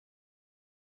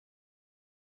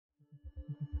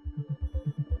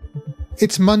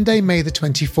It's Monday, May the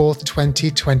 24th,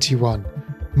 2021.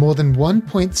 More than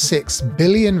 1.6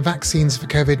 billion vaccines for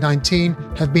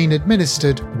COVID-19 have been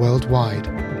administered worldwide.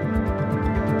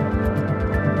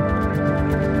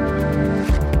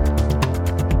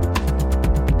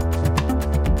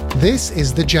 This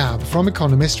is The Jab from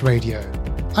Economist Radio.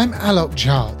 I'm Alok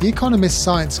Jha, The Economist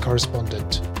science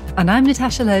correspondent. And I'm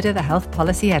Natasha Loder, the health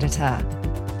policy editor.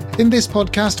 In this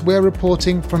podcast, we're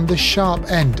reporting from the sharp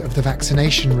end of the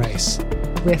vaccination race.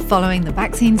 We're following the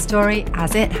vaccine story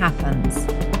as it happens.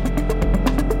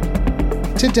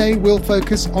 Today, we'll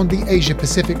focus on the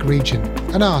Asia-Pacific region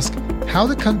and ask how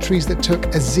the countries that took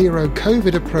a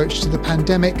zero-COVID approach to the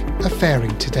pandemic are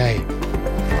faring today.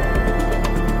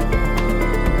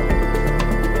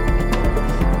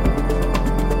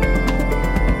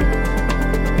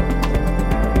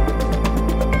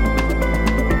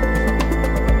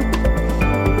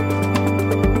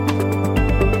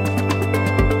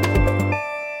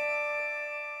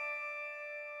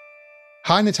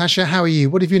 Hi, Natasha. How are you?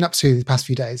 What have you been up to the past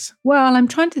few days? Well, I'm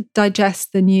trying to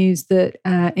digest the news that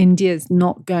India's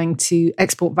not going to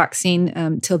export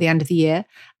vaccine till the end of the year.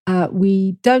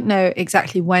 We don't know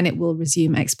exactly when it will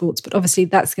resume exports, but obviously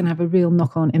that's going to have a real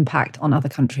knock-on impact on other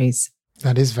countries.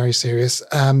 That is very serious.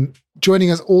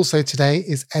 Joining us also today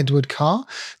is Edward Carr,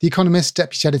 The Economist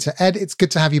deputy editor. Ed, it's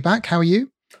good to have you back. How are you?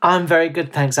 I'm very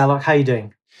good, thanks, Alok. How are you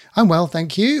doing? I'm well,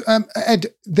 thank you. Ed,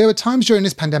 there were times during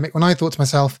this pandemic when I thought to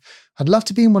myself, I'd love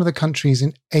to be in one of the countries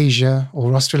in Asia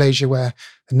or Australasia where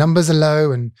the numbers are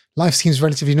low and life seems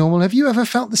relatively normal. Have you ever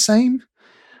felt the same?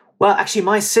 Well, actually,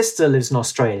 my sister lives in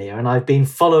Australia and I've been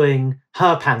following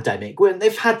her pandemic. When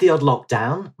they've had the odd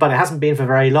lockdown, but it hasn't been for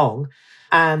very long.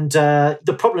 And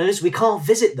the problem is we can't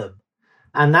visit them.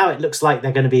 And now it looks like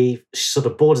they're going to be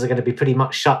borders are going to be pretty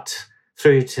much shut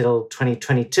through till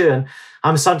 2022. And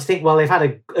I'm starting to think, well, they've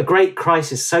had a great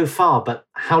crisis so far, but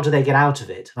how do they get out of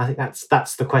it? And I think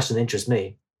that's the question that interests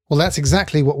me. Well, that's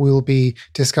exactly what we'll be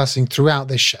discussing throughout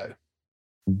this show.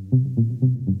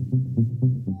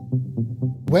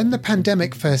 When the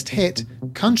pandemic first hit,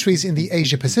 countries in the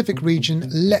Asia-Pacific region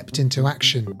leapt into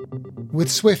action.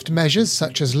 With swift measures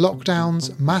such as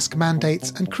lockdowns, mask mandates,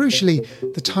 and crucially,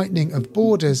 the tightening of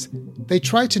borders, they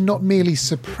tried to not merely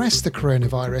suppress the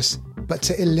coronavirus, but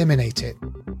to eliminate it.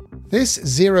 This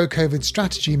zero-COVID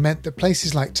strategy meant that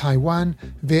places like Taiwan,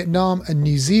 Vietnam and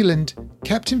New Zealand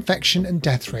kept infection and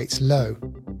death rates low.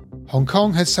 Hong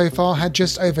Kong has so far had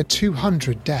just over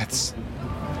 200 deaths.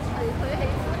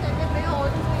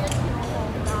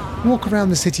 Walk around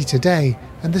the city today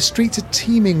and the streets are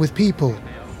teeming with people.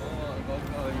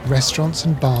 Restaurants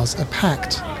and bars are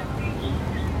packed.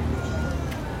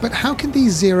 But how can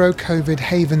these zero-COVID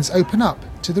havens open up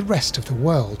to the rest of the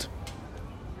world?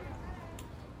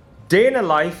 Day in a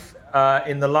life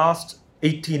in the last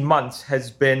 18 months has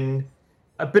been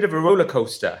a bit of a roller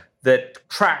coaster that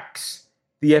tracks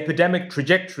the epidemic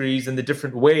trajectories and the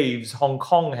different waves Hong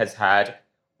Kong has had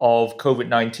of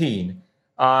COVID-19.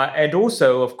 And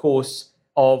also, of course,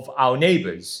 of our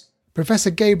neighbours. Professor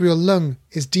Gabriel Leung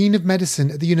is Dean of Medicine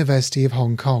at the University of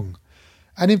Hong Kong.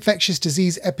 An infectious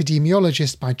disease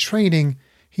epidemiologist by training,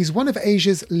 he's one of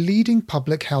Asia's leading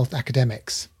public health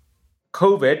academics.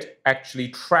 COVID actually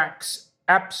tracks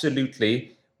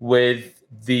absolutely with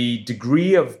the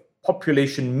degree of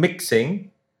population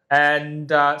mixing. And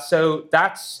so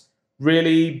that's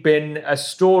really been a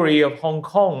story of Hong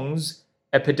Kong's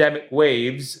epidemic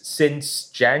waves since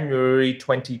January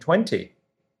 2020.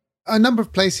 A number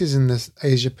of places in the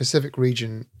Asia-Pacific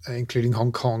region, including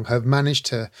Hong Kong, have managed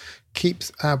to keep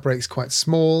outbreaks quite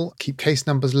small, keep case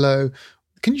numbers low.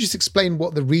 Can you just explain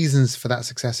what the reasons for that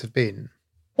success have been?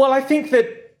 Well, I think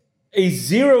that a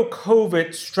zero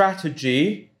COVID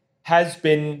strategy has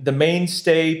been the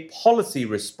mainstay policy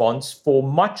response for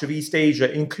much of East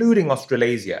Asia, including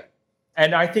Australasia.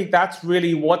 And I think that's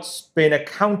really what's been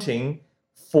accounting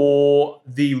for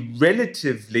the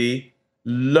relatively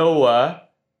lower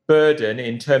burden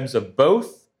in terms of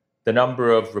both the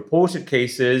number of reported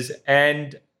cases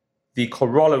and the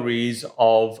corollaries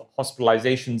of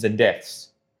hospitalizations and deaths.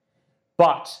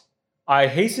 But I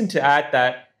hasten to add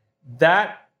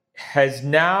that has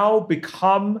now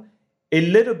become a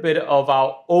little bit of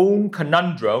our own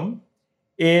conundrum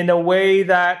in a way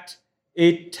that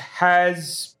it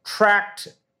has tracked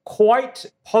quite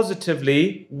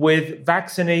positively with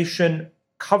vaccination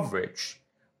coverage,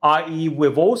 i.e.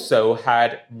 we've also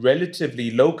had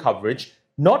relatively low coverage,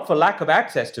 not for lack of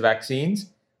access to vaccines,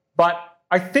 but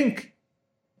I think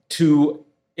to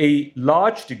a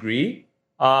large degree,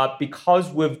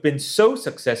 because we've been so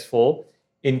successful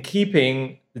in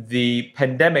keeping the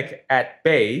pandemic at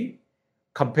bay,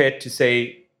 compared to,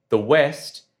 say, the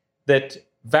West, that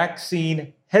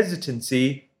vaccine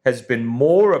hesitancy has been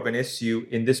more of an issue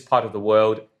in this part of the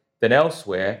world than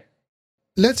elsewhere.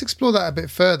 Let's explore that a bit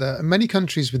further. Many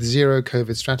countries with zero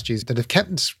COVID strategies that have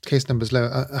kept case numbers low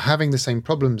are having the same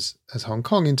problems as Hong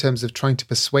Kong in terms of trying to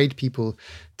persuade people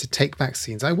to take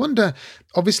vaccines. I wonder,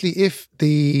 obviously, if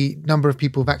the number of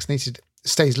people vaccinated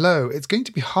stays low, it's going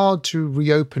to be hard to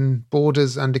reopen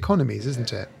borders and economies,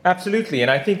 isn't it? Absolutely. And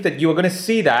I think that you're going to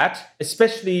see that,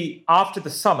 especially after the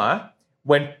summer,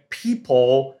 when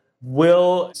people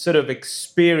will sort of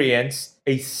experience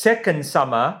a second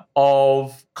summer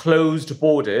of closed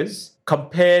borders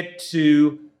compared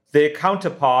to their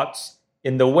counterparts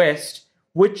in the West,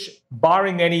 which,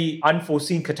 barring any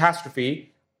unforeseen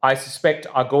catastrophe, I suspect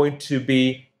are going to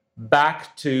be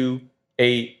back to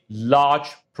a large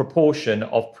proportion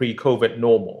of pre-COVID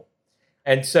normal.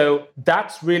 And so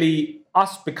that's really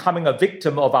us becoming a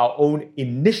victim of our own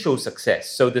initial success.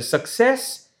 So the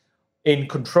success in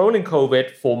controlling COVID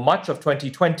for much of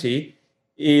 2020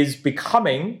 is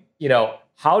becoming,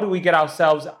 how do we get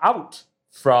ourselves out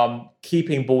from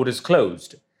keeping borders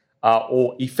closed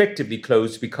or effectively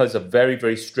closed because of very,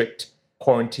 very strict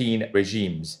quarantine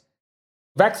regimes?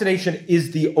 Vaccination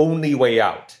is the only way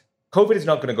out. COVID is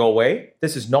not going to go away.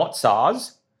 This is not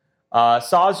SARS.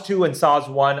 SARS-2 and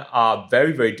SARS-1 are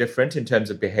very, very different in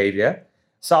terms of behavior.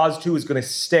 SARS-2 is going to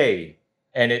stay,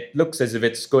 and it looks as if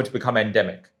it's going to become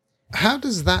endemic. How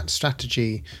does that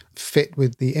strategy fit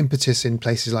with the impetus in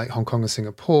places like Hong Kong and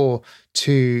Singapore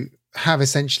to have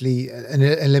essentially an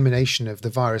elimination of the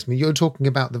virus? I mean, you're talking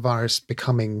about the virus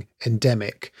becoming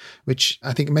endemic, which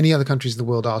I think many other countries in the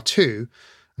world are too.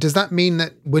 Does that mean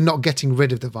that we're not getting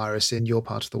rid of the virus in your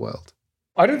part of the world?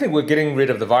 I don't think we're getting rid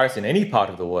of the virus in any part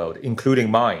of the world, including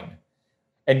mine.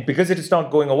 And because it is not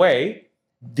going away,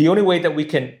 the only way that we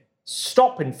can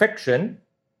stop infection,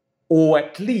 or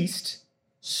at least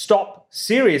stop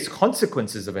serious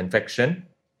consequences of infection,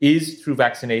 is through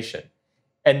vaccination.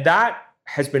 And that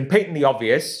has been patently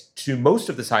obvious to most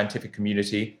of the scientific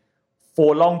community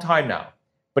for a long time now.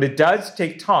 But it does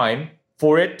take time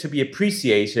for it to be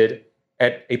appreciated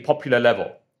at a popular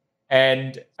level.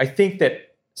 And I think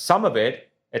that some of it,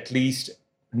 at least,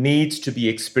 needs to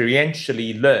be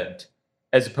experientially learned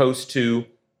as opposed to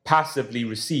passively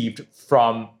received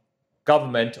from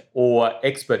government or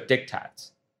expert diktats.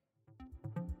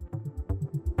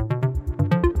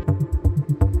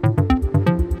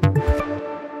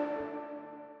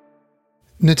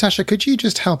 Natasha, could you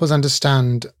just help us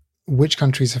understand which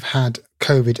countries have had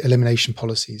COVID elimination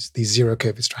policies, these zero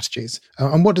COVID strategies,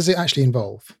 and what does it actually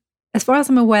involve? As far as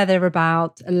I'm aware, there are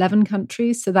about 11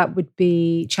 countries. So that would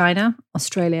be China,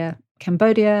 Australia,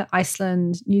 Cambodia,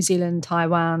 Iceland, New Zealand,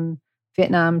 Taiwan,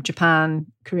 Vietnam, Japan,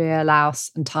 Korea,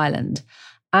 Laos, and Thailand.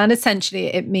 And essentially,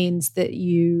 it means that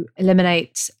you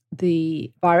eliminate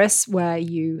the virus where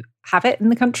you have it in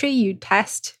the country, you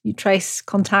test, you trace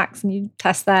contacts and you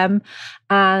test them,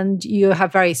 and you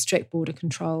have very strict border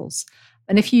controls.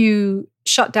 And if you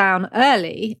shut down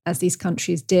early, as these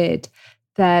countries did,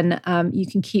 then you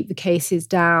can keep the cases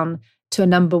down to a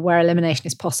number where elimination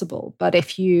is possible. But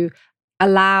if you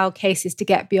allow cases to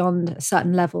get beyond a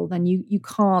certain level, then you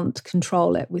can't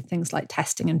control it with things like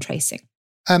testing and tracing.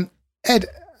 Ed,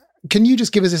 can you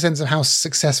just give us a sense of how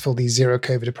successful these zero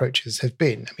COVID approaches have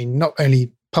been? I mean, not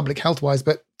only public health-wise,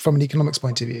 but from an economics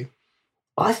point of view.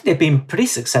 Well, I think they've been pretty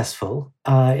successful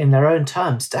in their own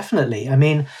terms, definitely. I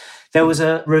mean, there was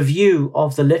a review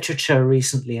of the literature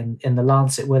recently in The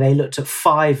Lancet where they looked at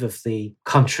 5 of the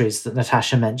countries that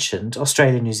Natasha mentioned: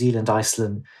 Australia, New Zealand,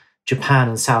 Iceland, Japan,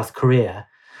 and South Korea.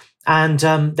 And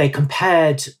they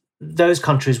compared those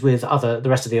countries with the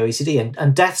rest of the OECD,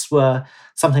 and deaths were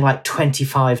something like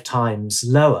 25 times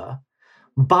lower.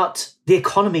 But the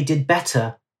economy did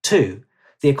better too.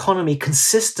 The economy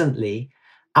consistently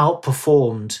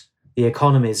outperformed the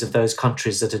economies of those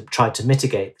countries that had tried to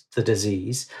mitigate the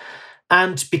disease.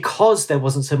 And because there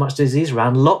wasn't so much disease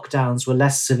around, lockdowns were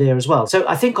less severe as well. So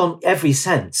I think on every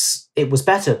sense, it was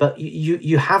better. But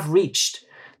you have reached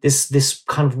this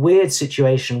kind of weird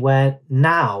situation where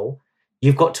now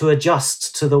you've got to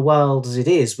adjust to the world as it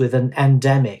is with an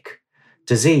endemic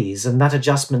disease. And that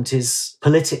adjustment is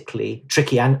politically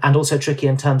tricky and also tricky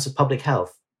in terms of public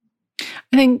health.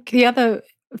 I think the other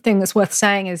thing that's worth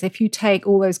saying is if you take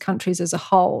all those countries as a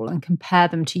whole and compare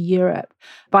them to Europe,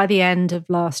 by the end of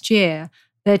last year,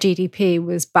 their GDP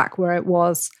was back where it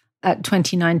was at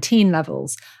 2019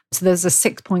 levels. So there's a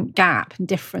 6-point gap in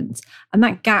difference. And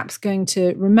that gap's going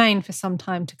to remain for some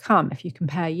time to come if you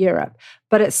compare Europe.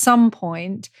 But at some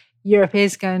point, Europe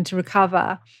is going to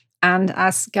recover. And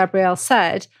as Gabrielle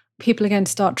said, people are going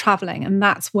to start travelling, and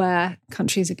that's where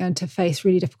countries are going to face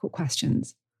really difficult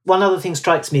questions. One other thing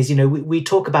strikes me is, we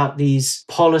talk about these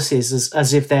policies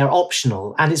as if they're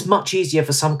optional, and it's much easier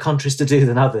for some countries to do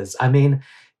than others. I mean,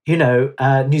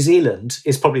 New Zealand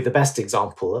is probably the best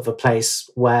example of a place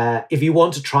where if you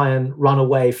want to try and run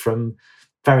away from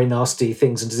very nasty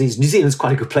things and disease, New Zealand's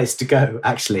quite a good place to go,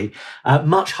 actually.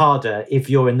 Much harder if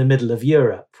you're in the middle of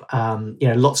Europe.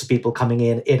 Lots of people coming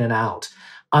in and out.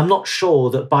 I'm not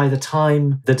sure that by the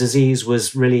time the disease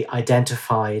was really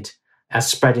identified as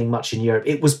spreading much in Europe,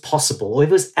 it was possible, or it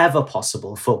was ever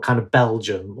possible for kind of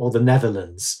Belgium or the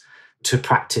Netherlands to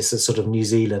practice a sort of New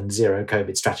Zealand zero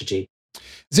COVID strategy.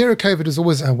 Zero COVID was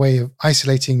always a way of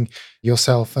isolating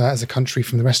yourself as a country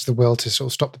from the rest of the world to sort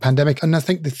of stop the pandemic. And I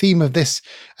think the theme of this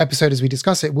episode, as we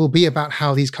discuss it, will be about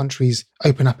how these countries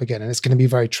open up again. And it's going to be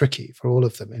very tricky for all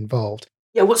of them involved.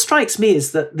 Yeah, what strikes me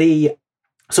is that the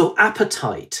sort of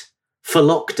appetite for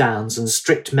lockdowns and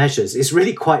strict measures is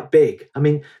really quite big. I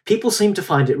mean, people seem to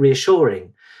find it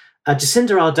reassuring.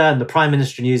 Jacinda Ardern, the Prime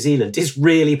Minister of New Zealand, is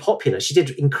really popular. She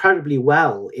did incredibly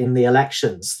well in the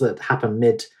elections that happened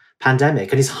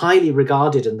mid-pandemic and is highly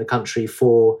regarded in the country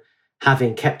for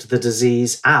having kept the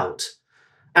disease out.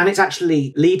 And it's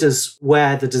actually leaders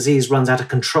where the disease runs out of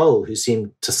control who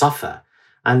seem to suffer,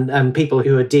 and people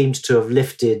who are deemed to have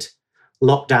lifted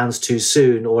lockdowns too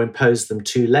soon or imposed them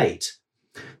too late.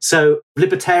 So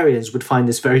libertarians would find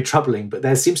this very troubling, but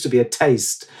there seems to be a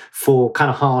taste for kind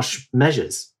of harsh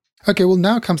measures. Okay, well,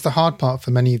 now comes the hard part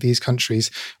for many of these countries,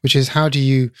 which is how do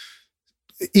you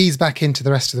ease back into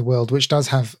the rest of the world, which does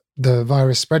have the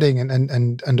virus spreading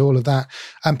and all of that.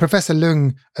 Professor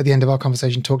Leung, at the end of our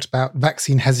conversation, talked about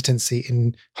vaccine hesitancy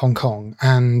in Hong Kong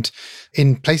and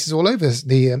in places all over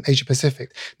the Asia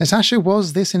Pacific. Natasha,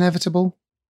 was this inevitable?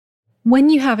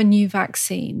 When you have a new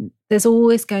vaccine, there's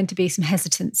always going to be some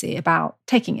hesitancy about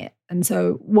taking it. And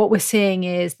so what we're seeing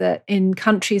is that in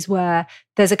countries where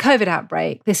there's a COVID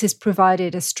outbreak, this has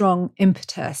provided a strong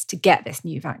impetus to get this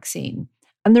new vaccine.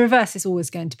 And the reverse is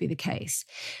always going to be the case.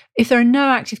 If there are no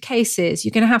active cases,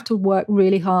 you're going to have to work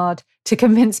really hard to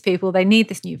convince people they need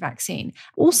this new vaccine.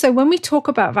 Also, when we talk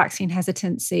about vaccine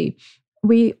hesitancy,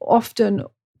 we often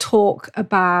talk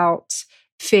about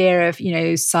fear of,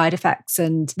 side effects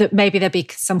and that maybe there'd be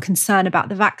some concern about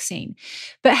the vaccine.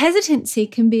 But hesitancy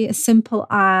can be as simple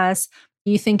as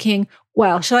you thinking,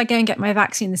 well, shall I go and get my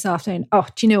vaccine this afternoon? Oh,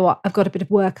 do you know what? I've got a bit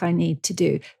of work I need to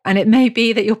do. And it may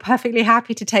be that you're perfectly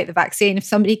happy to take the vaccine if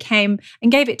somebody came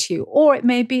and gave it to you. Or it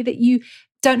may be that you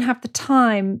don't have the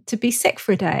time to be sick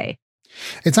for a day.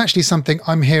 It's actually something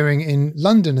I'm hearing in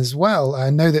London as well. I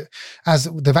know that as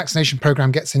the vaccination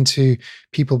program gets into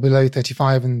people below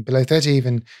 35 and below 30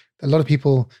 even, a lot of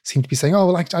people seem to be saying, oh,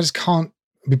 well, I just can't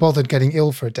be bothered getting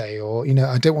ill for a day, or,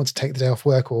 I don't want to take the day off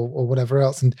work or whatever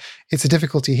else. And it's a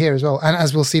difficulty here as well. And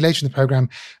as we'll see later in the program,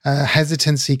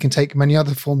 hesitancy can take many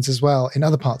other forms as well in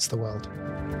other parts of the world.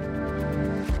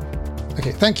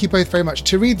 Okay, thank you both very much.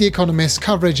 To read The Economist's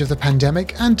coverage of the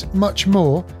pandemic and much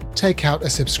more, take out a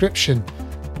subscription.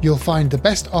 You'll find the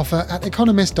best offer at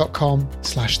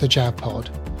economist.com/thejabpod.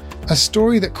 A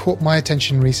story that caught my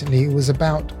attention recently was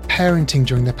about parenting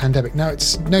during the pandemic. Now,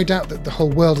 it's no doubt that the whole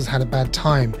world has had a bad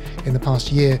time in the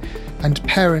past year, and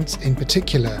parents in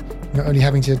particular, not only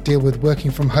having to deal with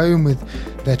working from home with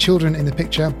their children in the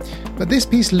picture, but this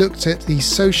piece looked at the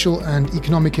social and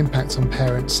economic impacts on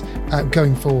parents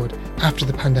going forward after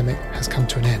the pandemic has come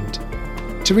to an end.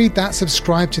 To read that,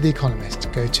 subscribe to The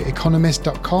Economist. Go to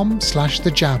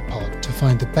economist.com/thejabpod to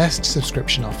find the best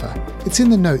subscription offer. It's in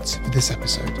the notes for this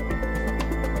episode.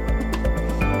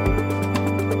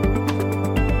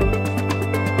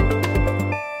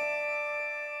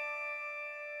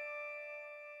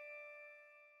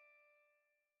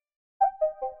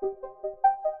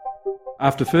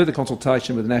 After further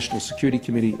consultation with the National Security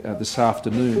Committee this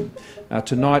afternoon,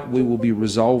 tonight we will be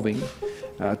resolving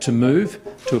to move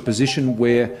to a position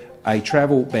where a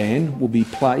travel ban will be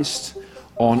placed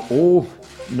on all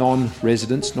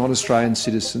non-residents, non-Australian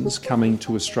citizens coming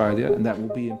to Australia, and that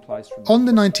will be in place from... On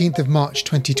the 19th of March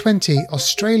 2020,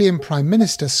 Australian Prime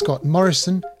Minister Scott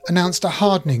Morrison announced a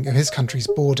hardening of his country's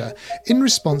border in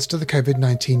response to the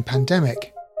COVID-19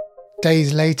 pandemic.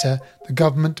 Days later, the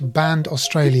government banned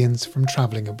Australians from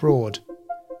travelling abroad.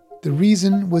 The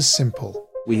reason was simple.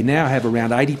 We now have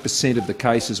around 80% of the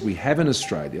cases we have in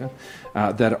Australia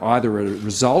that are either a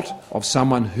result of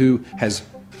someone who has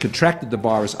contracted the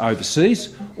virus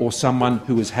overseas or someone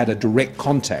who has had a direct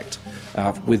contact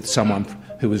with someone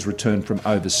who has returned from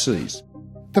overseas.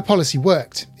 The policy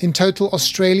worked. In total,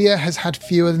 Australia has had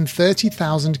fewer than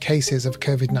 30,000 cases of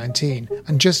COVID-19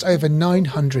 and just over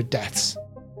 900 deaths.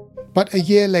 But a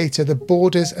year later, the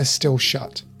borders are still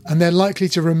shut, and they're likely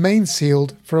to remain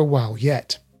sealed for a while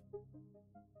yet.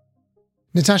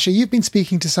 Natasha, you've been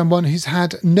speaking to someone who's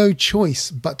had no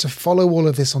choice but to follow all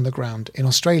of this on the ground in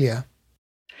Australia.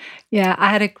 Yeah, I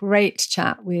had a great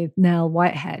chat with Nell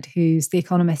Whitehead, who's The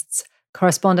Economist's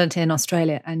correspondent in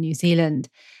Australia and New Zealand.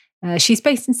 She's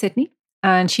based in Sydney,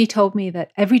 and she told me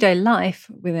that everyday life,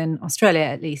 within Australia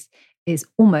at least, is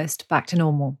almost back to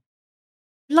normal.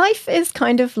 Life is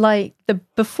kind of like the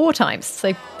before times.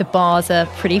 So the bars are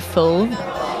pretty full.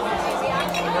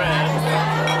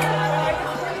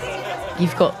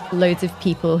 You've got loads of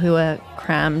people who are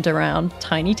crammed around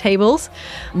tiny tables,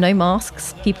 no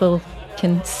masks. People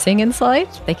can sing inside,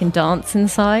 they can dance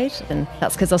inside, and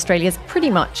that's because Australia's pretty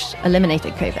much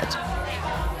eliminated COVID.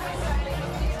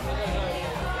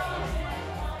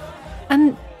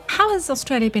 And how has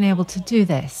Australia been able to do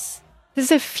this?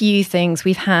 There's a few things.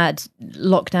 We've had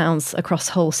lockdowns across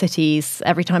whole cities.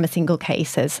 Every time a single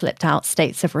case has slipped out,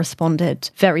 states have responded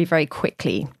very, very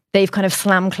quickly. They've kind of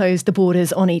slam-closed the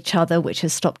borders on each other, which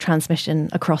has stopped transmission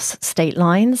across state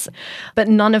lines. But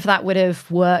none of that would have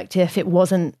worked if it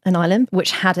wasn't an island,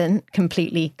 which hadn't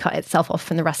completely cut itself off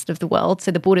from the rest of the world.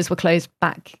 So the borders were closed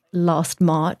back last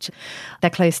March. They're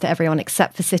closed to everyone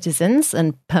except for citizens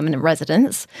and permanent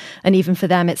residents. And even for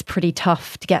them, it's pretty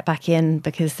tough to get back in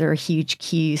because there are huge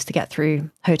queues to get through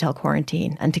hotel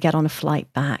quarantine and to get on a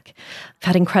flight back. I've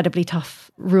had incredibly tough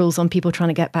rules on people trying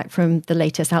to get back from the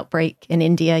latest outbreak in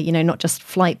India, not just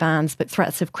flight bans, but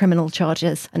threats of criminal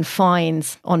charges and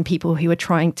fines on people who are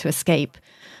trying to escape.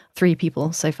 3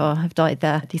 people so far have died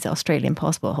there. These are Australian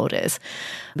passport holders.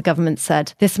 The government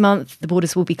said this month the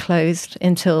borders will be closed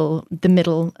until the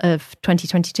middle of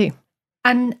 2022.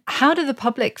 And how do the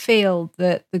public feel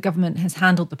that the government has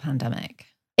handled the pandemic?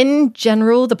 In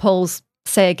general, the polls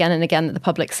say again and again that the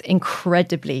public's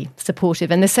incredibly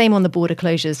supportive. And the same on the border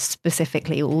closures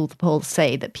specifically. All the polls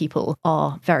say that people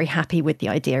are very happy with the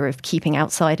idea of keeping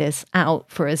outsiders out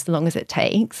for as long as it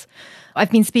takes. I've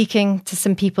been speaking to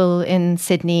some people in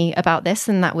Sydney about this,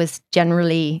 and that was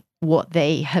generally what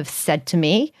they have said to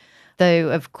me, though,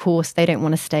 of course, they don't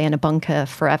want to stay in a bunker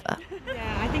forever.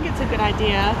 Yeah, I think it's a good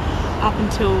idea up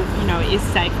until, it is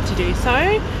safe to do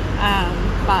so.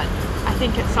 But I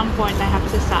think at some point they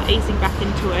have to start easing back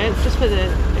into it just for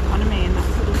the economy and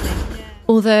that sort of thing. Yeah.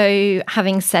 Although,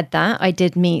 having said that, I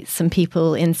did meet some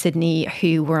people in Sydney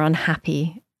who were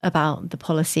unhappy about the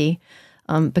policy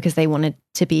because they wanted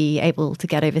to be able to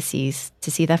get overseas to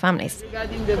see their families.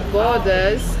 Regarding the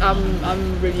borders,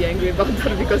 I'm really angry about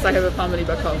that because I have a family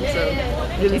back home,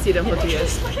 so really see them for 2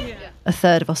 years. A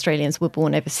third of Australians were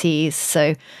born overseas,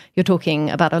 so you're talking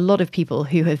about a lot of people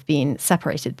who have been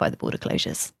separated by the border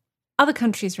closures. Other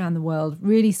countries around the world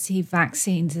really see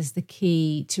vaccines as the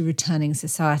key to returning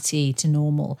society to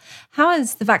normal. How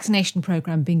has the vaccination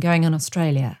programme been going in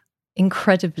Australia?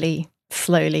 Incredibly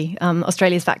slowly.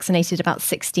 Australia's vaccinated about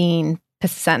 16%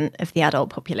 of the adult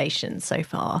population so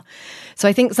far. So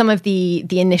I think some of the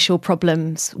initial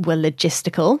problems were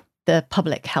logistical. The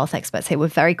public health experts here were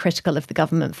very critical of the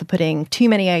government for putting too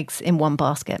many eggs in one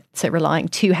basket, so relying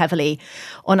too heavily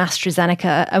on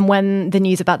AstraZeneca. And when the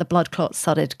news about the blood clots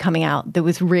started coming out, there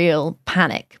was real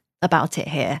panic about it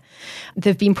here.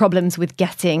 There have been problems with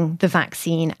getting the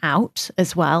vaccine out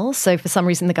as well. So for some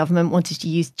reason, the government wanted to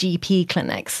use GP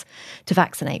clinics to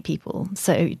vaccinate people.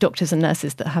 So doctors and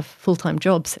nurses that have full-time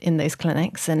jobs in those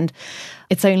clinics. And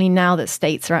it's only now that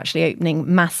states are actually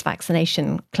opening mass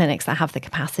vaccination clinics that have the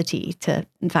capacity to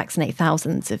vaccinate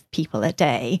thousands of people a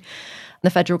day. The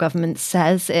federal government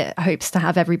says it hopes to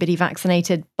have everybody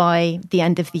vaccinated by the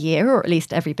end of the year, or at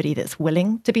least everybody that's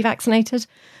willing to be vaccinated.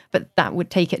 But that would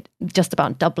take it just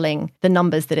about doubling the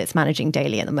numbers that it's managing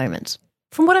daily at the moment.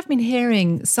 From what I've been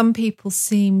hearing, some people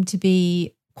seem to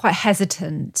be quite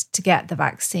hesitant to get the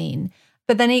vaccine.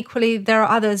 But then equally, there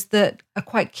are others that are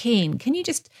quite keen. Can you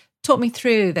just talk me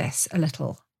through this a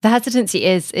little? The hesitancy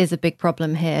is a big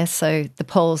problem here. So the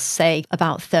polls say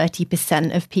about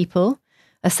 30% of people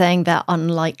are saying they're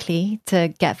unlikely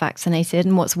to get vaccinated.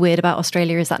 And what's weird about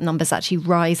Australia is that number's actually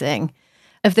rising.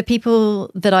 Of the people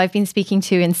that I've been speaking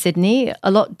to in Sydney, a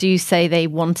lot do say they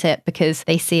want it because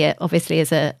they see it obviously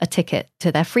as a ticket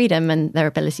to their freedom and their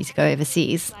ability to go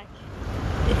overseas.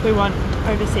 If we want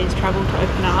overseas travel to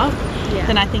open up,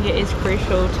 then I think it is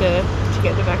crucial to to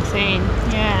get the vaccine.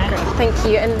 Yeah. Great. Thank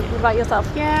you. And what about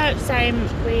yourself? Yeah, same.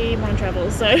 We want to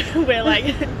travel, so we're like,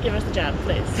 give us the jab,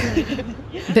 please.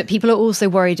 But people are also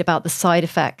worried about the side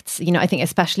effects. I think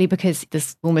especially because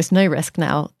there's almost no risk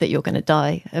now that you're going to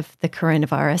die of the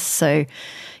coronavirus. So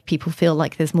people feel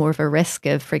like there's more of a risk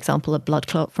of, for example, a blood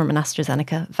clot from an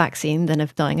AstraZeneca vaccine than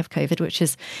of dying of COVID, which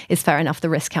is fair enough. The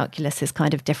risk calculus is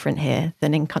kind of different here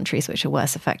than in countries which are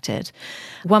worse affected.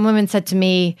 One woman said to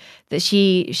me that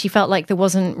she felt like there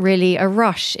wasn't really a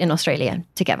rush in Australia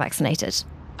to get vaccinated.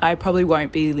 I probably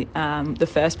won't be the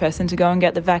first person to go and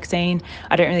get the vaccine.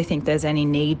 I don't really think there's any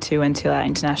need to until our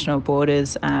international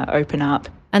borders open up.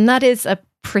 And that is a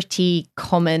pretty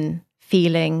common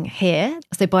feeling here.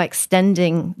 So by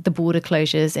extending the border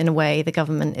closures in a way, the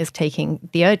government is taking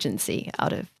the urgency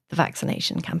out of the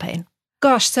vaccination campaign.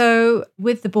 Gosh, so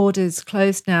with the borders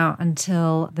closed now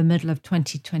until the middle of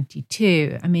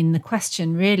 2022, I mean, the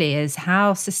question really is,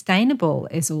 how sustainable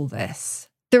is all this?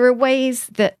 There are ways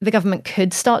that the government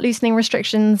could start loosening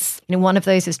restrictions. One of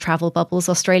those is travel bubbles.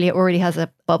 Australia already has a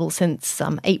bubble since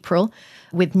April.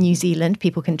 With New Zealand,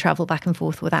 people can travel back and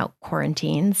forth without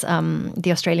quarantines.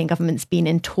 The Australian government's been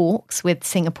in talks with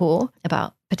Singapore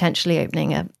about potentially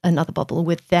opening another bubble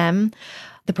with them.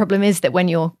 The problem is that when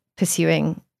you're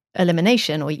pursuing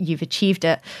elimination or you've achieved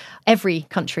it, every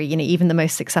country, even the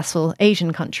most successful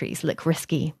Asian countries look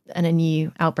risky, and a new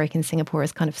outbreak in Singapore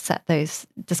has kind of set those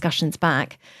discussions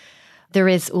back. There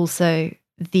is also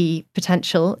the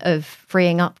potential of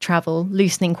freeing up travel,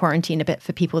 loosening quarantine a bit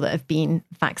for people that have been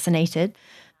vaccinated.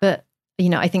 But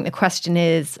I think the question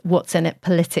is, what's in it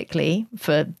politically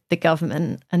for the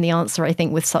government? And the answer, I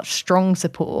think, with such strong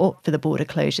support for the border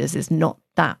closures is not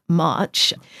that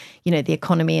much. The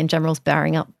economy in general is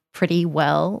bearing up pretty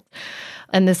well.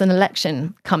 And there's an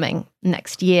election coming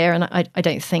next year. And I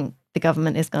don't think the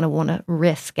government is going to want to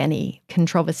risk any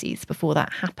controversies before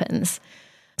that happens.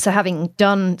 So having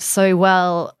done so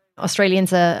well,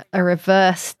 Australians are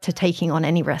averse to taking on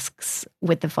any risks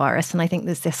with the virus. And I think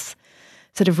there's this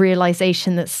sort of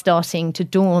realization that's starting to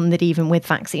dawn that even with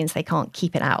vaccines, they can't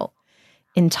keep it out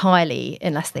entirely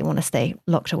unless they want to stay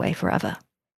locked away forever.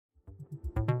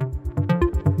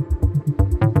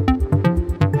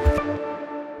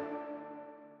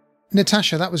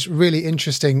 Natasha, that was really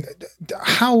interesting.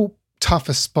 How tough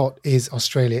a spot is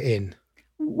Australia in?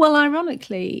 Well,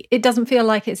 ironically, it doesn't feel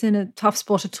like it's in a tough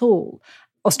spot at all.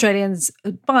 Australians,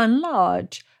 by and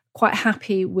large, quite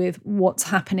happy with what's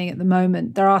happening at the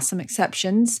moment. There are some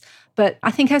exceptions, but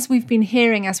I think as we've been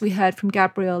hearing, as we heard from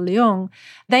Gabrielle Leong,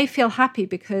 they feel happy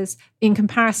because in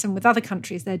comparison with other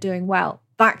countries, they're doing well.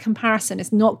 That comparison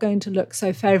is not going to look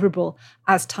so favourable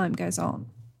as time goes on.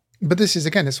 But this is,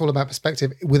 again, it's all about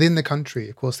perspective. Within the country,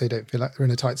 of course, they don't feel like they're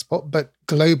in a tight spot, but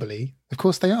globally, of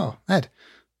course, they are. Ed?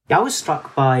 Yeah, I was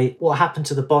struck by what happened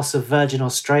to the boss of Virgin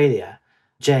Australia,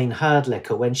 Jane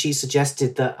Herdlicker, when she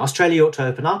suggested that Australia ought to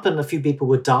open up and a few people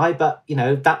would die, but,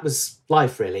 that was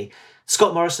life, really.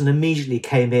 Scott Morrison immediately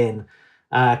came in,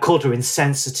 called her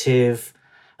insensitive,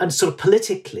 and sort of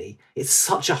politically, it's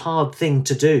such a hard thing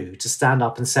to do, to stand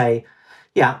up and say,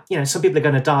 yeah, some people are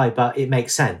going to die, but it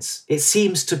makes sense. It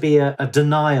seems to be a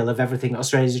denial of everything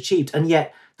Australia's achieved. And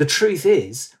yet the truth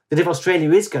is that if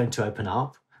Australia is going to open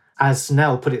up, as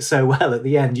Nell put it so well at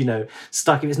the end,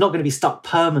 stuck, if it's not going to be stuck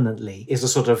permanently, is a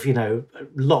sort of,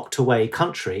 locked away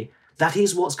country, that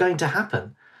is what's going to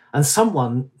happen. And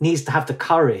someone needs to have the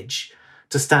courage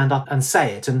to stand up and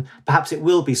say it. And perhaps it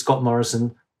will be Scott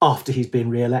Morrison after he's been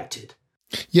re-elected.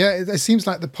 Yeah, it seems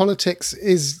like the politics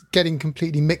is getting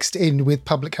completely mixed in with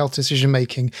public health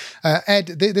decision-making. Ed,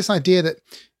 this idea that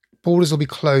borders will be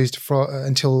closed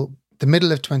until the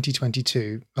middle of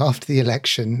 2022, after the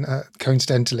election,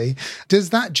 coincidentally, does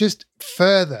that just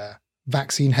further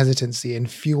vaccine hesitancy and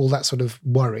fuel that sort of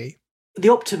worry? The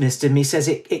optimist in me says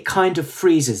it kind of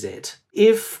freezes it.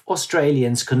 If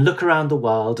Australians can look around the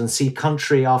world and see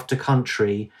country after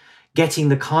country getting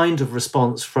the kind of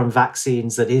response from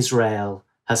vaccines that Israel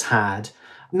has had,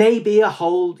 maybe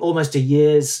almost a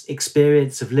year's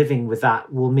experience of living with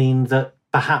that will mean that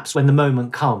perhaps when the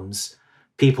moment comes,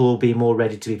 people will be more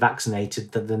ready to be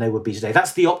vaccinated than they would be today.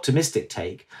 That's the optimistic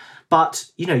take.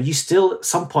 But, you still at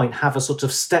some point have a sort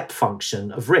of step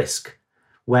function of risk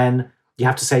when you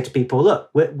have to say to people, look,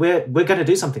 we're going to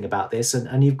do something about this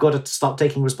and you've got to start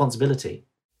taking responsibility.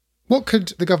 What could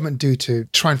the government do to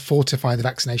try and fortify the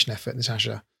vaccination effort,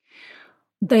 Natasha?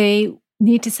 They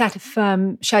need to set a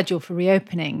firm schedule for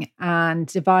reopening and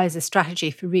devise a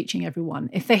strategy for reaching everyone.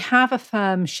 If they have a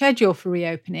firm schedule for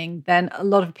reopening, then a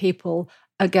lot of people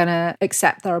are going to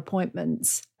accept their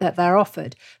appointments that they're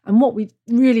offered. And what we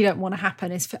really don't want to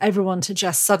happen is for everyone to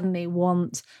just suddenly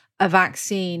want a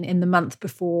vaccine in the month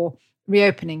before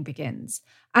reopening begins.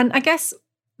 And I guess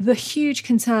the huge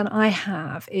concern I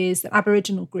have is that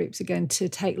Aboriginal groups are going to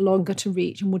take longer to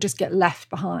reach and will just get left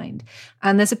behind.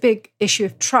 And there's a big issue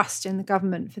of trust in the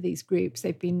government for these groups.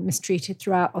 They've been mistreated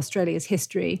throughout Australia's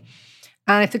history.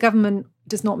 And if the government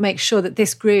does not make sure that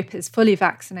this group is fully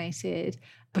vaccinated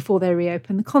before they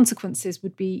reopen, the consequences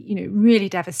would be, really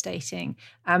devastating.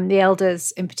 The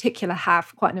elders in particular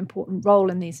have quite an important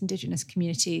role in these Indigenous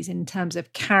communities in terms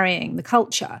of carrying the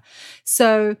culture.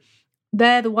 So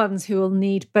they're the ones who will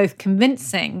need both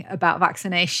convincing about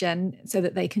vaccination so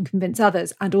that they can convince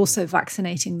others and also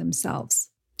vaccinating themselves.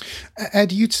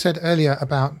 Ed, you said earlier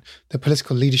about the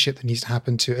political leadership that needs to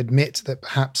happen to admit that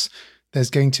perhaps there's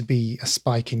going to be a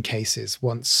spike in cases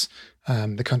once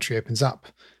the country opens up.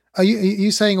 Are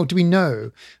you saying, or do we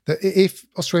know that if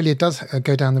Australia does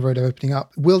go down the road of opening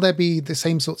up, will there be the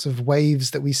same sorts of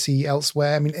waves that we see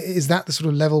elsewhere? I mean, is that the sort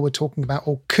of level we're talking about,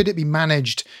 or could it be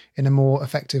managed in a more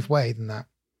effective way than that?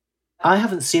 I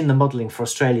haven't seen the modelling for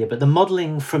Australia, but the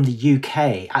modelling from the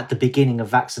UK at the beginning of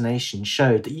vaccination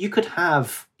showed that you could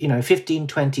have, 15,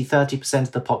 20, 30%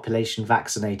 of the population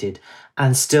vaccinated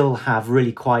and still have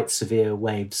really quite severe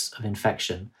waves of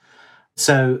infection.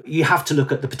 So you have to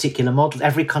look at the particular model.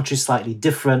 Every country is slightly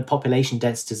different, population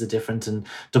densities are different, and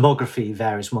demography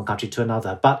varies from one country to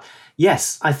another. But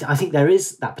yes, I think there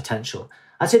is that potential.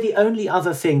 I'd say the only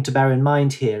other thing to bear in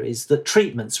mind here is that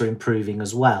treatments are improving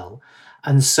as well.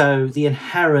 And so the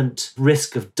inherent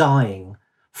risk of dying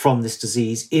from this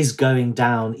disease is going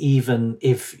down even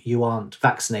if you aren't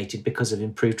vaccinated because of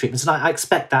improved treatments. And I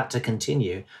expect that to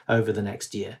continue over the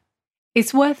next year.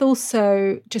 It's worth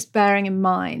also just bearing in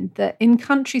mind that in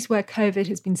countries where COVID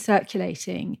has been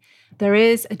circulating, there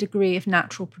is a degree of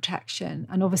natural protection.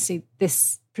 And obviously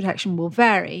this protection will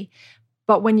vary.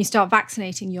 But when you start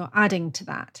vaccinating, you're adding to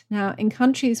that. Now, in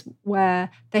countries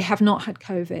where they have not had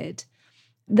COVID,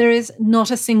 there is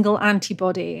not a single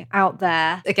antibody out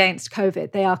there against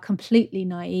COVID. They are completely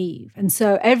naive. And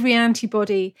so every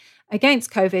antibody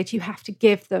against COVID, you have to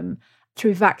give them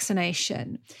through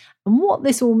vaccination. And what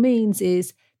this all means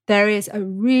is there is a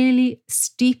really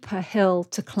steeper hill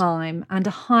to climb and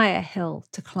a higher hill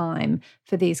to climb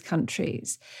for these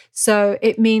countries. So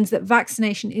it means that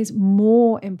vaccination is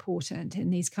more important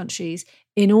in these countries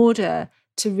in order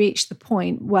to reach the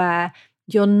point where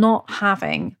you're not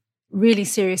having really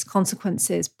serious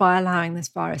consequences by allowing this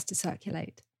virus to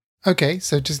circulate. Okay,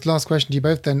 so just last question to you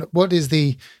both then. What is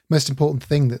the most important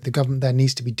thing that the government there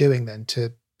needs to be doing then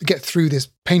to get through this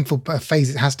painful phase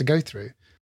it has to go through?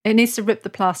 It needs to rip the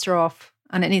plaster off,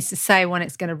 and it needs to say when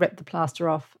it's going to rip the plaster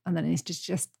off, and then it needs to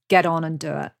just get on and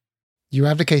do it. You're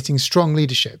advocating strong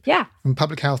leadership from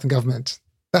public health and government.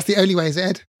 That's the only way, is it,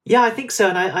 Ed? Yeah, I think so.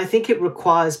 And I think it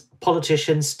requires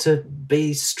politicians to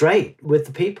be straight with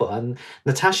the people. And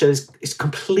Natasha is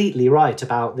completely right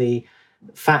about the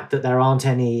fact that there aren't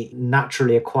any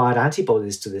naturally acquired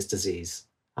antibodies to this disease.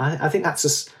 I think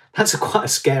that's quite a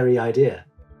scary idea.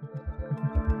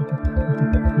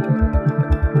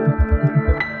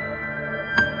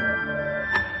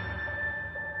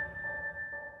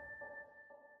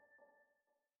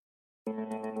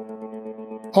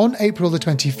 On April the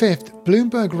 25th,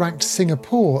 Bloomberg ranked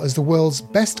Singapore as the world's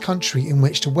best country in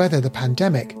which to weather the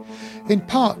pandemic, in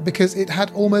part because it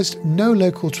had almost no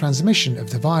local transmission of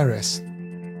the virus.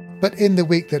 But in the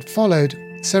week that followed,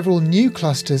 several new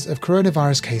clusters of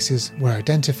coronavirus cases were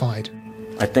identified.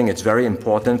 I think it's very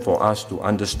important for us to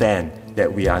understand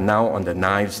that we are now on the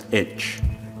knife's edge,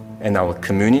 and our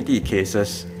community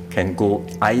cases can go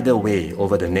either way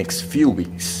over the next few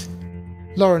weeks.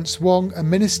 Lawrence Wong, a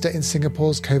minister in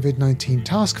Singapore's COVID-19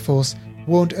 task force,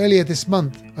 warned earlier this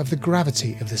month of the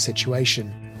gravity of the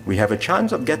situation. We have a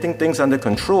chance of getting things under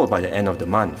control by the end of the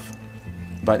month.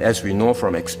 But as we know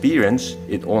from experience,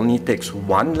 it only takes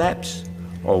one lapse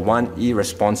or one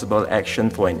irresponsible action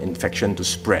for an infection to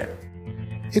spread.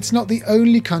 It's not the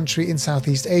only country in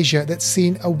Southeast Asia that's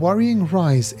seen a worrying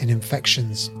rise in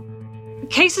infections.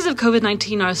 Cases of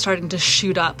COVID-19 are starting to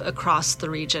shoot up across the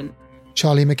region.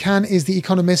 Charlie McCann is The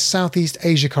Economist's Southeast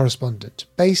Asia correspondent,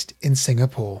 based in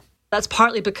Singapore. That's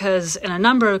partly because in a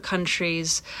number of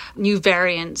countries, new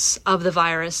variants of the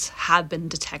virus have been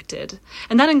detected.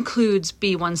 And that includes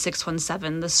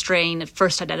B1617, the strain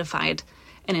first identified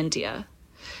in India.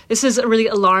 This is a really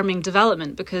alarming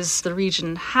development because the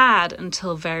region had,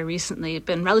 until very recently,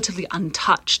 been relatively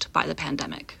untouched by the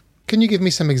pandemic. Can you give me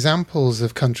some examples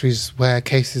of countries where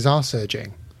cases are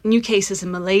surging? New cases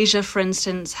in Malaysia, for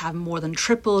instance, have more than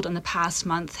tripled in the past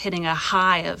month, hitting a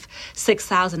high of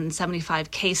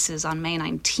 6,075 cases on May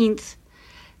 19th.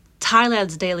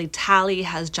 Thailand's daily tally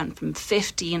has jumped from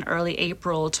 50 in early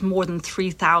April to more than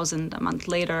 3,000 a month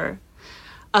later.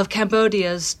 Of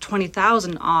Cambodia's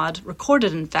 20,000 odd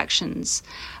recorded infections,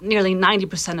 nearly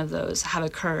 90% of those have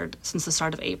occurred since the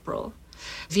start of April.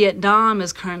 Vietnam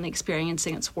is currently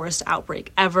experiencing its worst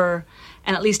outbreak ever,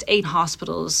 and at least 8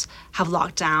 hospitals have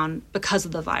locked down because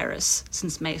of the virus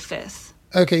since May 5th.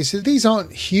 Okay, so these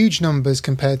aren't huge numbers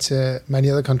compared to many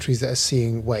other countries that are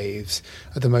seeing waves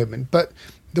at the moment. But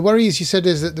the worry, as you said,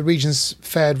 is that the region's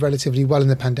fared relatively well in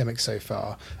the pandemic so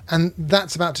far, and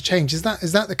that's about to change. Is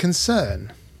that the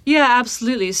concern? Yeah,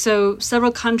 absolutely. So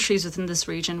several countries within this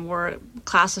region were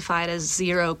classified as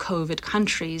zero COVID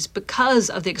countries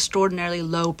because of the extraordinarily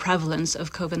low prevalence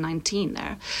of COVID-19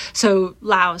 there. So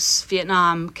Laos,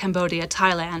 Vietnam, Cambodia,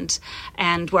 Thailand,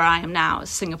 and where I am now,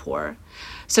 Singapore.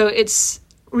 So it's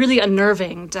really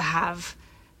unnerving to have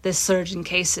this surge in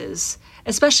cases,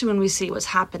 especially when we see what's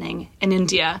happening in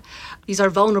India. These are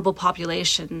vulnerable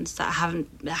populations that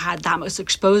haven't had that much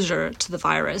exposure to the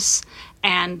virus,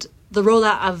 and the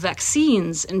rollout of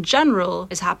vaccines in general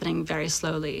is happening very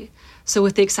slowly. So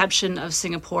with the exception of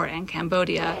Singapore and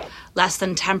Cambodia, less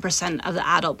than 10% of the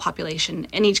adult population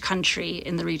in each country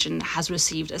in the region has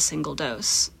received a single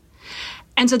dose.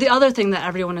 And so the other thing that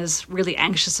everyone is really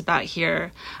anxious about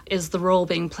here is the role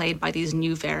being played by these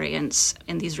new variants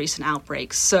in these recent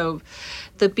outbreaks. So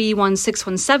the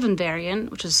B.1.617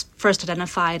 variant, which was first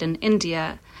identified in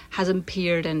India, has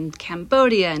appeared in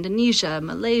Cambodia, Indonesia,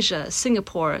 Malaysia,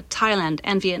 Singapore, Thailand,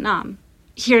 and Vietnam.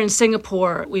 Here in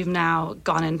Singapore, we've now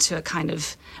gone into a kind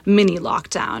of mini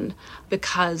lockdown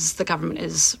because the government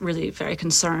is really very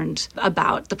concerned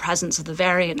about the presence of the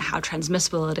variant, how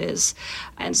transmissible it is.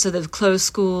 And so they've closed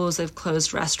schools, they've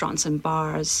closed restaurants and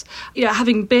bars. You know,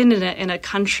 having been in a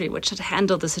country which had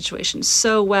handled the situation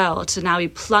so well, to now be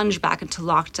plunged back into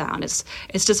lockdown,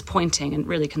 it's disappointing and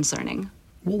really concerning.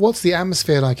 What's the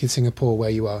atmosphere like in Singapore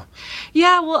where you are?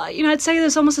 Yeah, well, I'd say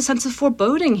there's almost a sense of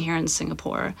foreboding here in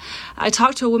Singapore. I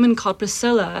talked to a woman called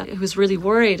Priscilla who was really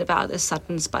worried about this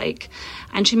sudden spike.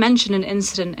 And she mentioned an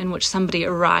incident in which somebody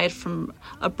arrived from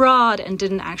abroad and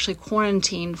didn't actually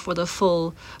quarantine for the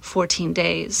full 14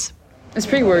 days. It's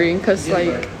pretty worrying because,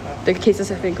 the cases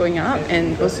have been going up,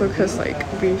 and also because,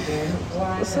 we've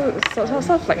also sort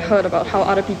of heard about how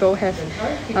other people have,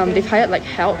 they've hired,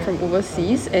 help from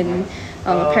overseas, and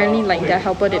apparently, their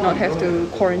helper did not have to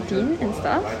quarantine and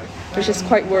stuff, which is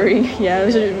quite worrying. Yeah,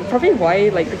 which is probably why,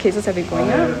 the cases have been going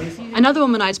up. Another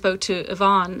woman I spoke to,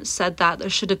 Yvonne, said that there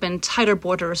should have been tighter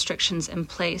border restrictions in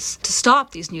place to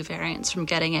stop these new variants from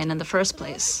getting in the first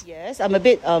place. Yes, I'm a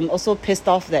bit also pissed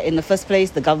off that in the first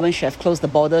place, the government should have closed the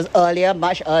borders earlier,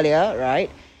 much earlier, right?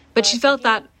 But she felt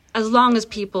that as long as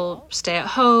people stay at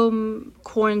home,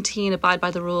 quarantine, abide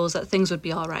by the rules, that things would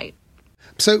be all right.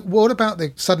 So what about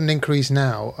the sudden increase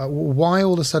now? Why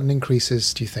all the sudden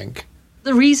increases, do you think?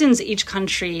 The reasons each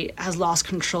country has lost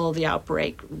control of the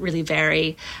outbreak really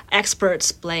vary.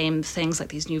 Experts blame things like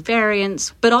these new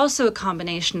variants, but also a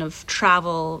combination of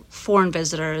travel, foreign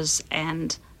visitors,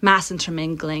 and mass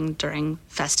intermingling during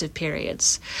festive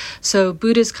periods. So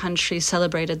Buddhist countries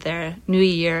celebrated their New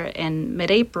Year in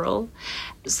mid-April.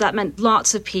 So that meant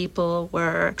lots of people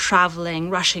were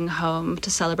traveling, rushing home to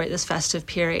celebrate this festive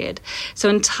period. So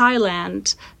in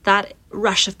Thailand, that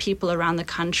rush of people around the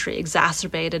country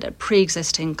exacerbated a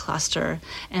pre-existing cluster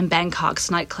in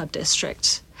Bangkok's nightclub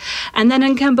district. And then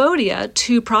in Cambodia,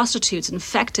 2 prostitutes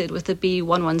infected with the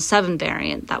B.1.1.7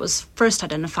 variant that was first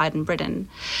identified in Britain.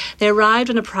 They arrived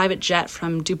in a private jet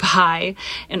from Dubai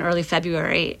in early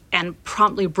February and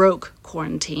promptly broke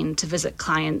quarantine to visit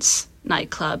clients,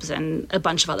 nightclubs, and a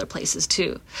bunch of other places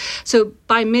too. So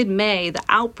by mid-May, the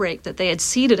outbreak that they had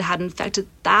seeded had infected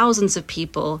thousands of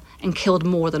people and killed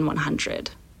more than 100.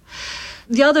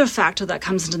 The other factor that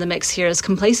comes into the mix here is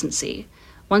complacency.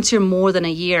 Once you're more than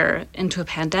a year into a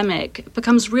pandemic, it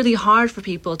becomes really hard for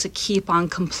people to keep on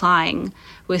complying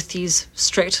with these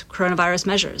strict coronavirus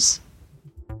measures.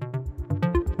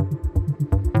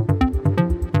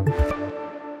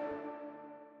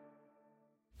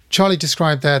 Charlie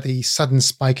described there the sudden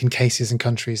spike in cases in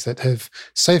countries that have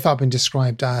so far been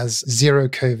described as zero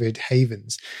COVID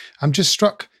havens. I'm just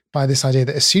struck by this idea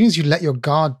that as soon as you let your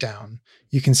guard down,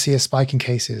 you can see a spike in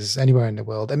cases anywhere in the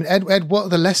world. I mean, Ed, what are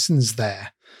the lessons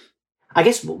there? I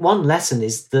guess one lesson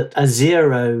is that a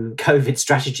zero COVID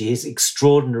strategy is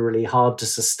extraordinarily hard to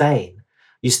sustain.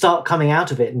 You start coming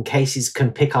out of it and cases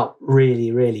can pick up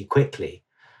really, really quickly.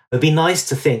 It'd be nice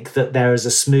to think that there is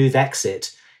a smooth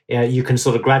exit. You can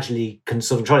sort of gradually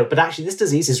control it. But actually, this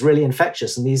disease is really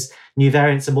infectious, and these new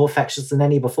variants are more infectious than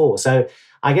any before. So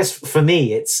I guess for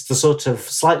me, it's the sort of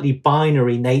slightly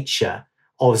binary nature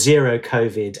of zero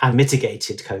COVID and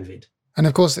mitigated COVID. And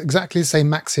of course, exactly the same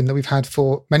maxim that we've had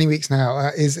for many weeks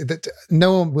now is that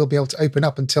no one will be able to open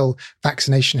up until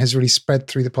vaccination has really spread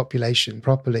through the population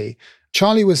properly.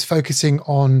 Charlie was focusing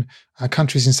on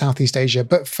countries in Southeast Asia,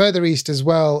 but further east as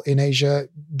well in Asia,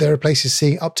 there are places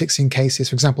seeing upticks in cases.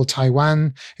 For example,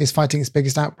 Taiwan is fighting its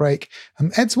biggest outbreak.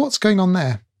 Eds, what's going on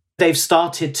there? They've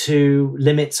started to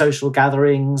limit social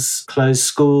gatherings, close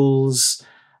schools,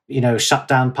 shut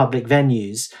down public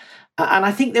venues. And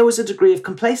I think there was a degree of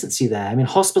complacency there. I mean,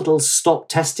 hospitals stopped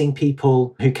testing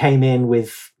people who came in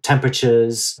with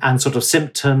temperatures and sort of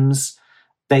symptoms.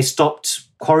 They stopped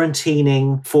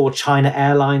quarantining for China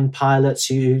airline pilots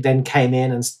who then came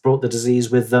in and brought the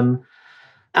disease with them.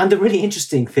 And the really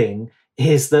interesting thing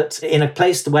is that in a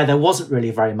place where there wasn't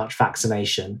really very much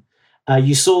vaccination,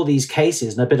 you saw these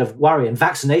cases and a bit of worry, and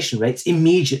vaccination rates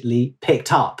immediately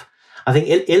picked up. I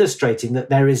think illustrating that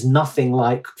there is nothing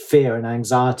like fear and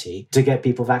anxiety to get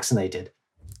people vaccinated.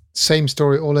 Same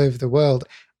story all over the world.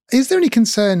 Is there any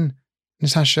concern,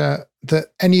 Natasha,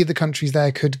 that any of the countries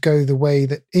there could go the way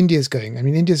that India's going? I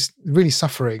mean, India's really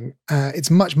suffering. It's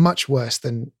much, much worse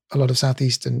than a lot of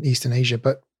Southeast and Eastern Asia.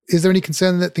 But is there any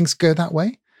concern that things go that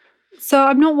way? So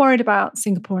I'm not worried about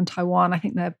Singapore and Taiwan. I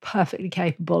think they're perfectly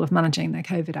capable of managing their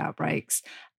COVID outbreaks.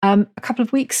 A couple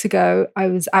of weeks ago, I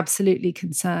was absolutely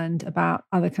concerned about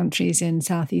other countries in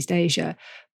Southeast Asia.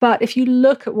 But if you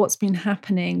look at what's been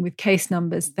happening with case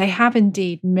numbers, they have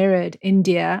indeed mirrored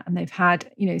India, and they've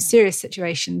had, serious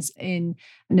situations in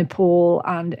Nepal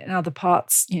and in other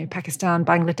parts, Pakistan,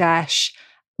 Bangladesh.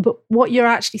 But what you're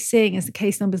actually seeing is the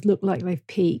case numbers look like they've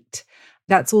peaked.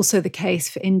 That's also the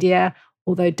case for India,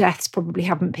 although deaths probably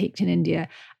haven't peaked in India.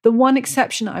 The one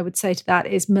exception I would say to that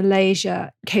is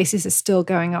Malaysia. Cases are still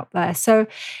going up there. So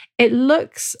it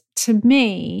looks to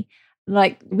me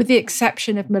like, with the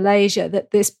exception of Malaysia, that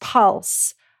this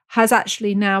pulse has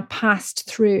actually now passed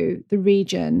through the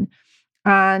region.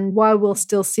 And while we'll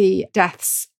still see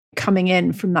deaths coming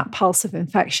in from that pulse of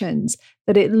infections,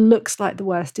 that it looks like the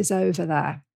worst is over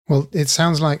there. Well, it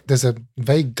sounds like there's a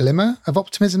vague glimmer of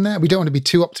optimism there. We don't want to be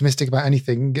too optimistic about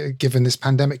anything, given this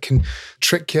pandemic can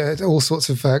trick all sorts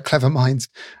of clever minds.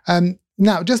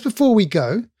 Now, just before we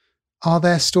go, are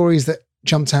there stories that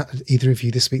jumped out at either of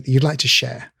you this week that you'd like to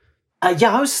share? I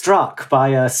was struck by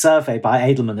a survey by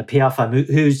Edelman, a PR firm,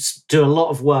 who's do a lot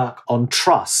of work on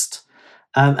trust.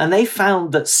 And they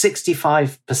found that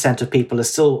 65% of people are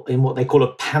still in what they call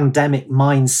a pandemic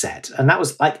mindset. And that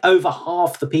was like over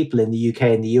half the people in the UK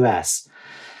and the US.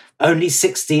 Only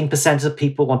 16% of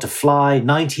people want to fly,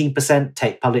 19%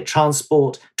 take public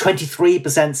transport,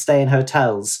 23% stay in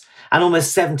hotels, and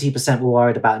almost 70% were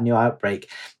worried about a new outbreak.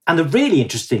 And the really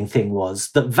interesting thing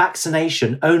was that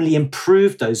vaccination only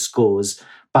improved those scores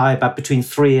by about between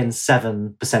 3 and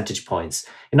 7 percentage points.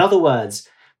 In other words,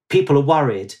 people are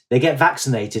worried, they get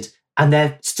vaccinated, and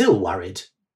they're still worried.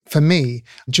 For me,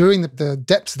 during the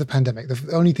depths of the pandemic,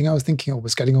 the only thing I was thinking of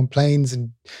was getting on planes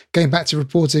and going back to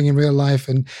reporting in real life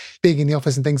and being in the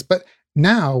office and things. But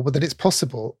now that it's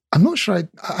possible, I'm not sure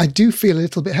I do feel a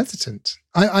little bit hesitant.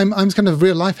 I'm kind of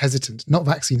real life hesitant, not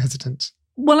vaccine hesitant.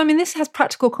 Well, I mean, this has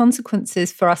practical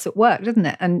consequences for us at work, doesn't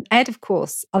it? And Ed, of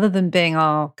course, other than being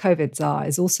our COVID czar,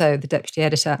 is also the deputy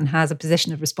editor and has a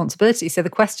position of responsibility. So the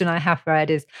question I have for Ed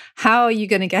is, how are you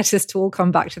going to get us to all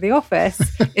come back to the office?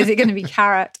 Is it going to be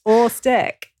carrot or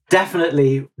stick?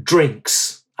 Definitely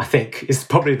drinks, I think, is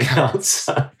probably the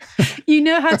answer. You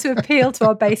know how to appeal to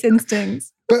our base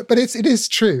instincts. But it is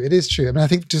true. It is true. I mean, I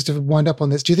think just to wind up on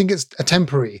this, do you think it's a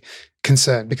temporary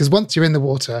concern? Because once you're in the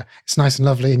water, it's nice and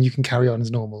lovely and you can carry on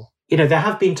as normal. There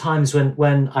have been times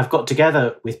when I've got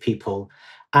together with people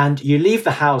and you leave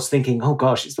the house thinking, oh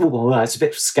gosh, it's a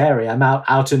bit scary. I'm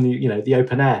out in the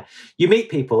open air. You meet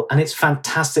people and it's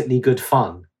fantastically good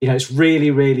fun. It's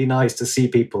really, really nice to see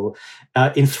people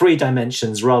in 3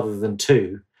 dimensions rather than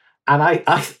 2. And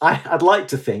I'd like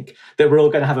to think that we're all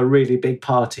going to have a really big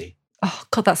party. Oh,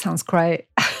 God, that sounds great.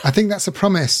 I think that's a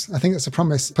promise.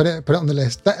 Put it on the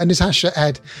list. Natasha,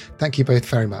 Ed, thank you both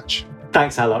very much.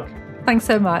 Thanks, Alok. Thanks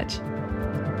so much.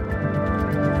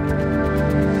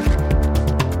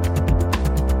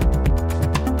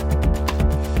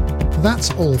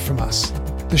 That's all from us.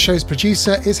 The show's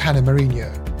producer is Hannah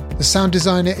Mourinho. The sound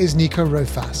designer is Nico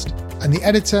Rofast. And the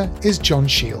editor is John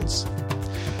Shields.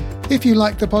 If you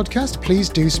like the podcast, please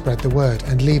do spread the word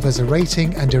and leave us a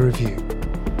rating and a review.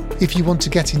 If you want to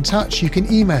get in touch, you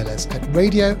can email us at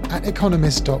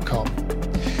radio@economist.com.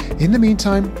 In the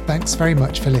meantime, thanks very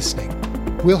much for listening.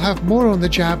 We'll have more on the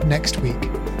jab next week,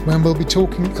 when we'll be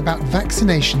talking about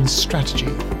vaccination strategy.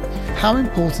 How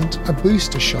important are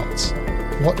booster shots?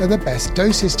 What are the best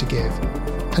doses to give?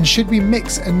 And should we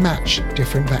mix and match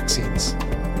different vaccines?